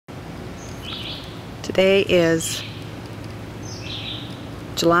Today is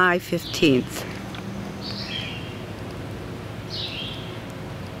July 15th.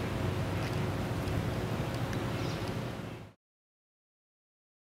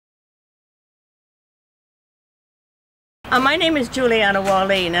 My name is Julia and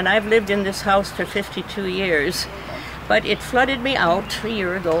I've lived in this house for 52 years, but it flooded me out a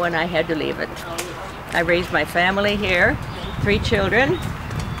year ago and I had to leave it. I raised my family here, 3 children,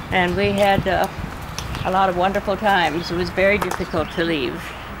 and we had a lot of wonderful times. It was very difficult to leave.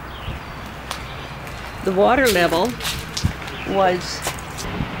 The water level was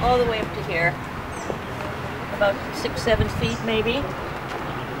all the way up to here, about 6-7 feet maybe.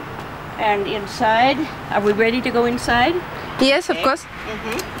 And inside, are we ready to go inside? Yes, of course.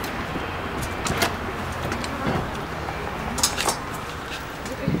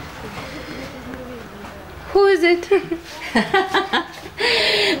 Who is it?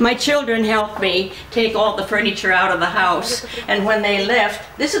 My children helped me take all the furniture out of the house, and when they left,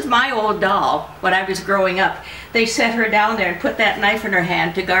 this is my old doll when I was growing up. They set her down there and put that knife in her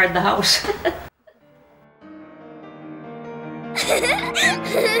hand to guard the house.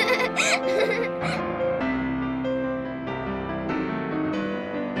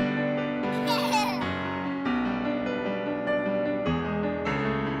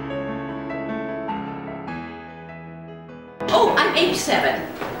 Oh, I'm 87.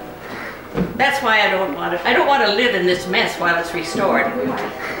 That's why I don't want to live in this mess while it's restored.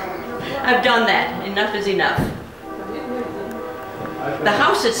 I've done that. Enough is enough. The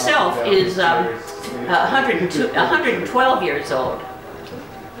house itself is 112 years old.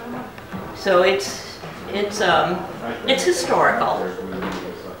 So it's historical.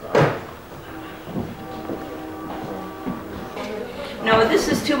 No, this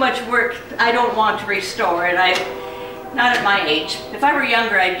is too much work. I don't want to restore it. Not at my age. If I were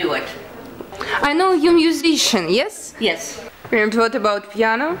younger, I'd do it. I know you're a musician, yes? Yes. And what about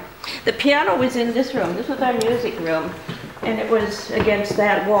piano? The piano was in this room. This was our music room. And it was against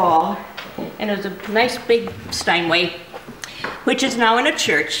that wall. And it was a nice big Steinway, which is now in a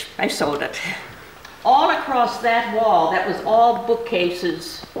church. I sold it. All across that wall, that was all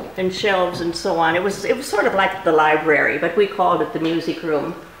bookcases and shelves and so on. It was sort of like the library, but we called it the music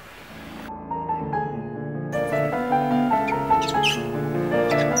room.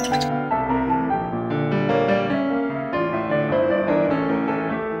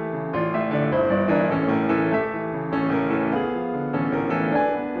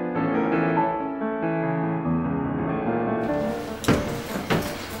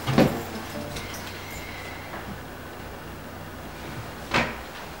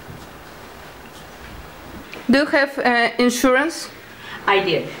 Do you have insurance? I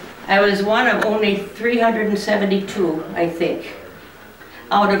did. I was one of only 372, I think,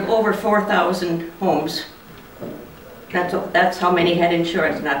 out of over 4,000 homes. That's how many had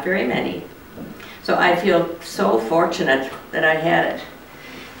insurance, not very many. So I feel so fortunate that I had it.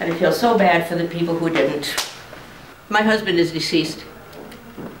 And I feel so bad for the people who didn't. My husband is deceased.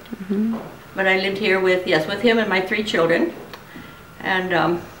 But I lived here with him and my 3 children. And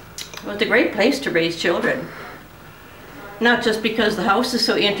it was a great place to raise children. Not just because the house is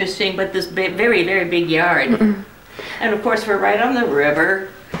so interesting, but this very, very big yard. And of course, we're right on the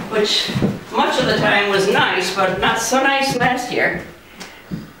river, which much of the time was nice, but not so nice last year.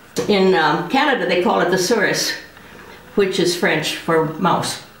 In Canada, they call it the Souris, which is French for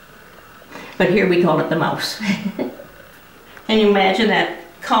mouse. But here we call it the mouse. Can you imagine that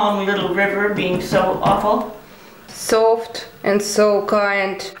calm little river being so awful? Soft and so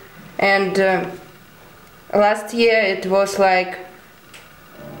kind. And last year it was like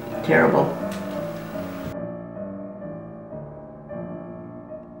terrible.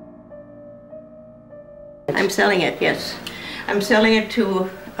 I'm selling it, yes. I'm selling it to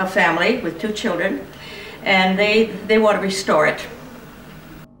a family with 2 children, and they want to restore it,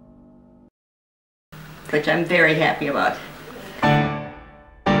 which I'm very happy about.